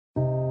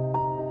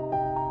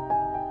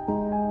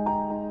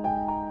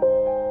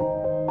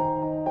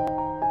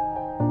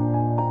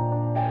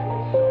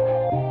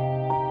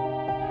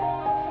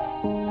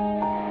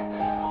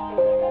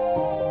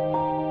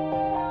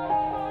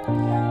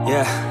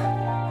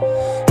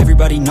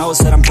Everybody knows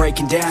that I'm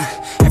breaking down.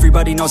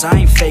 Everybody knows I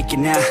ain't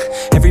faking now.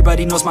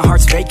 Everybody knows my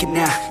heart's vacant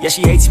now. Yeah,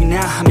 she hates me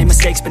now, I made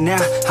mistakes, but now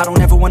I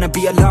don't ever wanna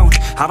be alone.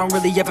 I don't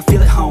really ever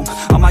feel at home.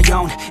 On my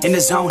own, in the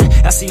zone,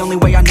 that's the only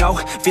way I know.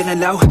 Feeling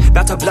low,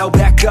 about to blow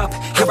back up.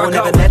 Here I won't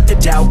ever let the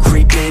doubt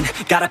creep in.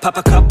 Gotta pop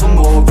a couple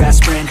more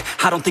aspirin.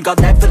 I don't think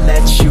I'll ever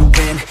let you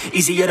in.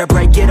 Easier to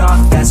break it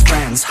off as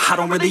friends. I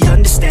don't really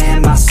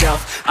understand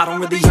myself. I don't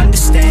really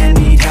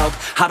understand, need help.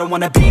 I don't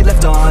wanna be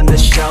left on the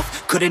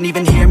shelf. Couldn't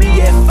even hear me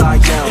if I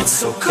yelled. It's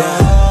so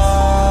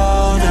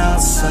cold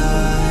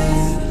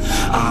outside,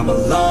 I'm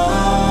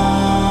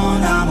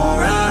alone, I'm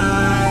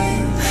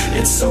alright.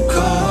 It's so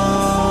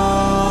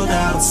cold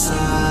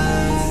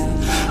outside,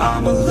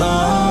 I'm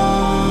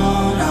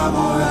alone, I'm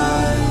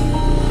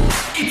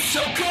alright. It's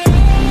so cold.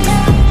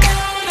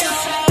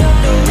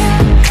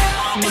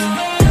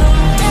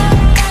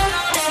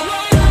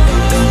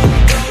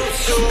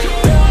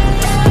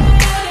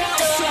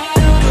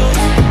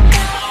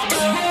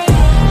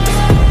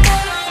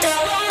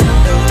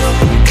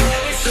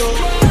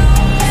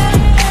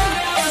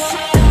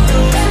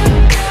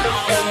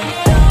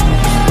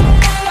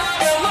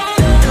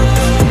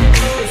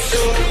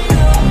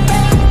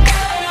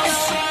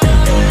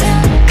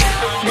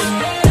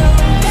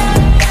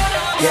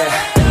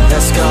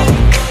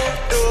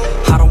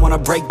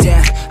 Break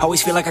down,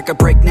 always feel like I could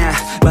break now,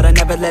 but I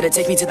never let it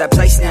take me to that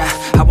place now.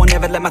 I won't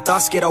ever let my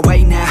thoughts get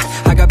away now.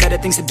 I got better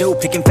things to do,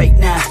 picking fate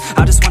now.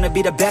 I just wanna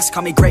be the best,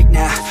 call me great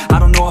now. I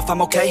don't know if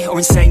I'm okay or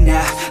insane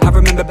now. I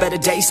remember better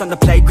days on the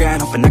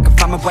playground, hoping I can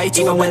find my way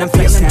to even when I'm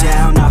feeling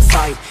down, I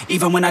fight.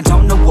 Even when I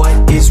don't know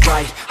what is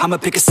right, I'ma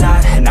pick a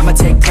side and I'ma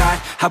take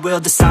pride. I will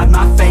decide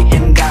my fate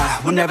and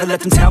I will never let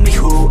them tell me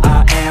who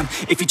I am.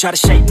 If you try to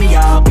shake me,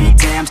 I'll be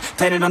damned.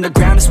 Planet on the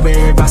ground is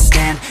where I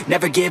stand.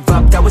 Never give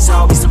up, that was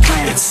always the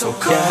plan. It's so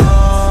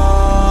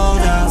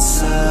cold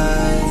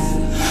outside,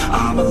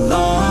 I'm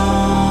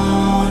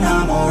alone,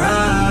 I'm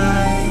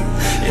alright.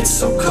 It's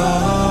so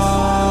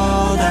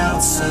cold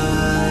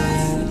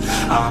outside,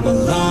 I'm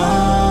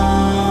alone.